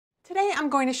Today I'm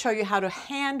going to show you how to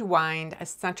hand wind a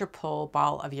center pull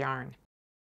ball of yarn.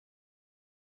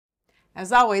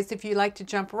 As always, if you'd like to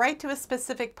jump right to a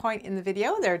specific point in the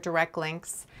video, there are direct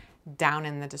links down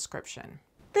in the description.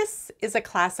 This is a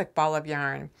classic ball of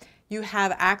yarn. You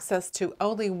have access to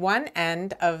only one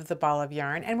end of the ball of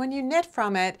yarn, and when you knit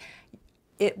from it,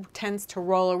 it tends to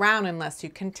roll around unless you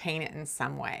contain it in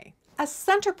some way. A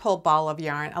center pull ball of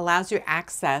yarn allows you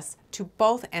access to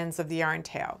both ends of the yarn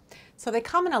tail. So they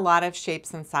come in a lot of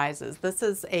shapes and sizes. This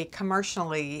is a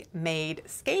commercially made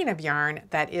skein of yarn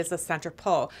that is a center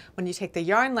pull. When you take the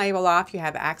yarn label off, you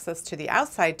have access to the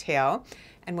outside tail,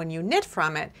 and when you knit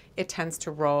from it, it tends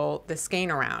to roll the skein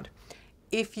around.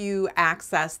 If you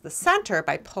access the center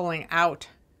by pulling out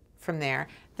from there,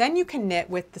 then you can knit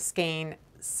with the skein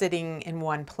sitting in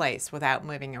one place without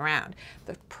moving around.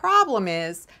 The problem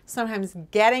is sometimes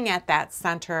getting at that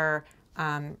center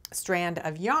strand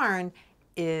of yarn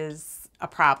is a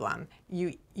problem.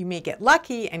 You may get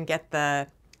lucky and get the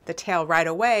tail right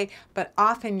away, but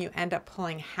often you end up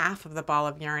pulling half of the ball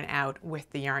of yarn out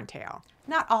with the yarn tail.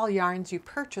 Not all yarns you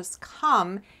purchase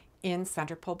come in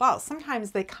center pull balls. Sometimes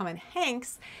they come in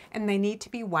hanks and they need to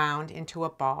be wound into a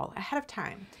ball ahead of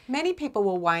time. Many people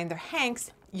will wind their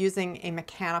hanks using a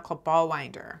mechanical ball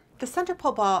winder. The center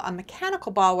pull ball a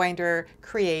mechanical ball winder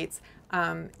creates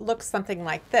looks something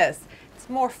like this. It's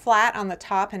more flat on the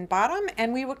top and bottom,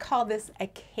 and we would call this a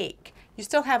cake. You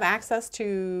still have access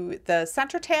to the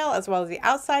center tail as well as the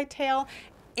outside tail,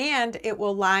 and it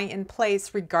will lie in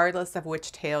place regardless of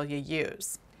which tail you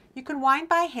use. You can wind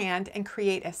by hand and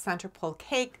create a center pull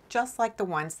cake just like the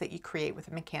ones that you create with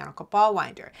a mechanical ball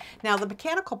winder. Now the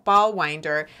mechanical ball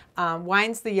winder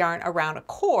winds the yarn around a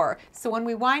core, so when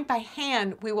we wind by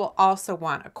hand we will also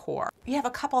want a core. You have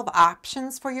a couple of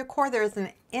options for your core. There's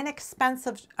an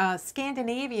inexpensive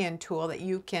Scandinavian tool that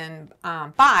you can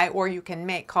buy or you can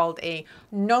make called a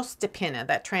nostepinne,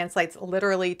 that translates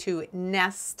literally to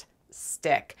nest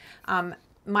stick.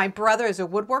 My brother is a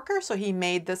woodworker, so he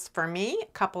made this for me a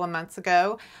couple of months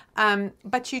ago,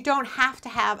 but you don't have to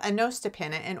have a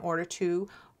nostepinne in order to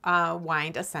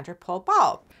wind a center pull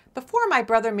ball. Before my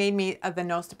brother made me the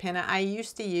nostepinne, I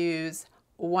used to use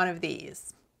one of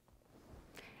these,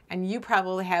 and you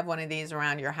probably have one of these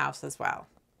around your house as well.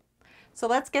 So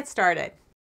let's get started.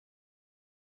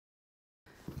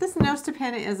 This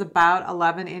nostepinne is about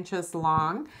 11 inches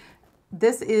long.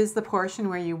 This is the portion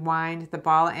where you wind the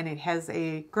ball, and it has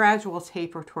a gradual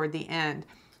taper toward the end.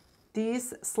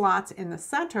 These slots in the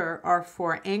center are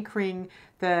for anchoring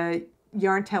the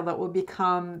yarn tail that will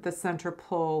become the center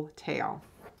pull tail.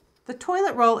 The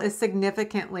toilet roll is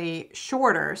significantly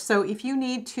shorter, so if you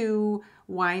need to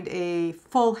wind a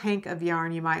full hank of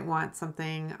yarn, you might want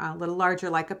something a little larger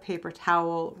like a paper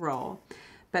towel roll.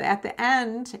 But at the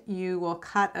end, you will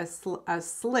cut a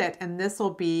slit, and this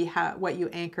will be what you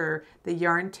anchor the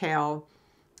yarn tail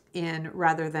in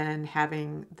rather than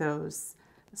having those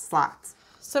slots.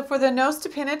 So for the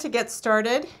nostepinne to get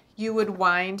started, you would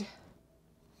wind,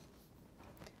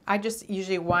 I just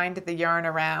usually wind the yarn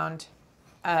around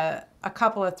a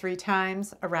couple of 3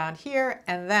 times around here,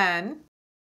 and then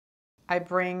I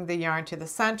bring the yarn to the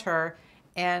center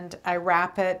and I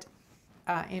wrap it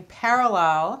in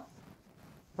parallel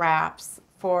wraps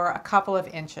for a couple of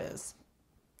inches.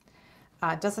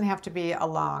 It doesn't have to be a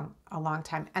long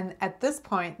time. And at this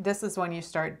point, this is when you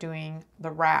start doing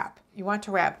the wrap. You want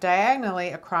to wrap diagonally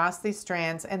across these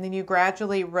strands, and then you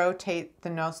gradually rotate the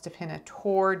nostepinne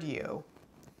toward you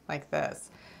like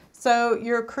this. So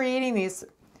you're creating these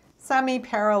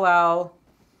semi-parallel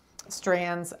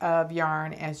strands of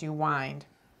yarn as you wind.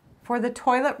 For the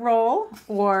toilet roll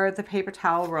or the paper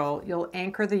towel roll, you'll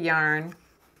anchor the yarn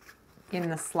in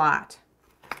the slot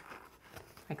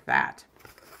like that,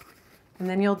 and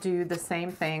then you'll do the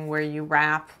same thing where you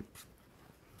wrap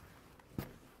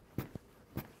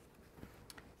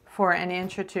for an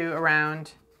inch or two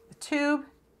around the tube,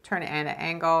 turn it at an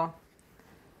angle,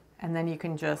 and then you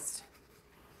can just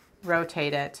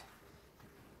rotate it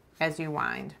as you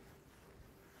wind.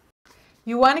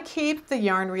 You want to keep the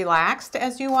yarn relaxed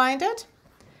as you wind it.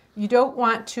 You don't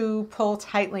want to pull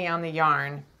tightly on the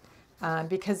yarn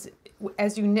because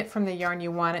as you knit from the yarn,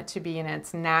 you want it to be in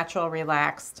its natural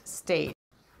relaxed state.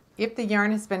 If the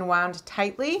yarn has been wound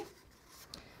tightly,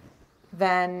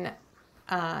 then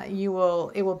it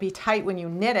will be tight when you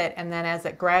knit it, and then as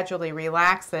it gradually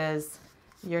relaxes,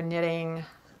 your knitting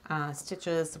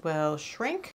stitches will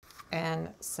shrink, and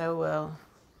so will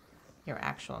your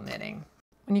actual knitting.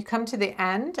 When you come to the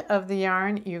end of the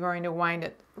yarn, you're going to wind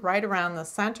it right around the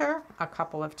center a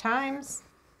couple of times,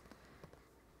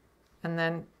 and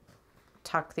then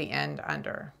tuck the end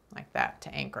under like that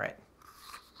to anchor it.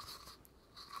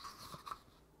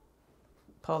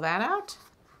 pull that out,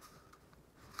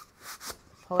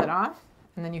 pull it off,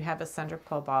 and then you have a center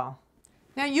pull ball.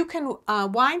 Now you can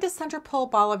wind a center pull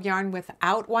ball of yarn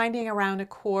without winding around a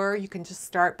core. You can just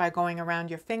start by going around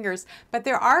your fingers, but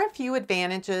there are a few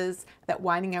advantages that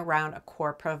winding around a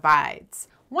core provides.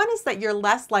 One is that you're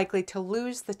less likely to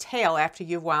lose the tail after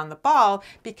you've wound the ball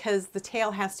because the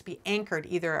tail has to be anchored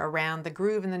either around the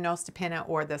groove in the nostepinne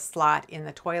or the slot in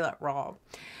the toilet roll.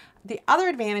 The other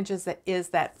advantage is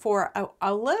that for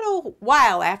a little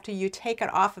while after you take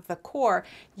it off of the core,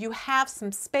 you have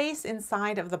some space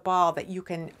inside of the ball that you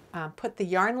can put the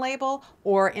yarn label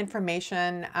or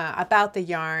information about the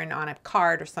yarn on a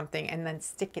card or something and then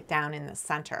stick it down in the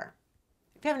center.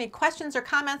 If you have any questions or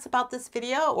comments about this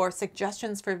video or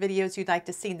suggestions for videos you'd like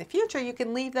to see in the future, you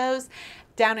can leave those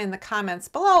down in the comments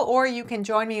below, or you can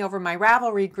join me over my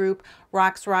Ravelry group,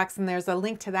 Rocks, and there's a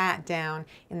link to that down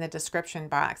in the description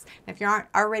box. And if you aren't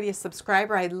already a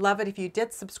subscriber, I'd love it if you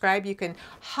did subscribe. You can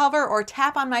hover or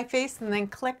tap on my face and then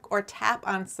click or tap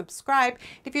on subscribe.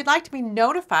 If you'd like to be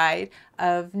notified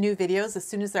of new videos as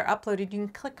soon as they're uploaded, you can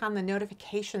click on the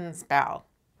notifications bell.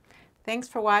 Thanks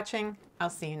for watching. I'll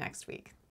see you next week.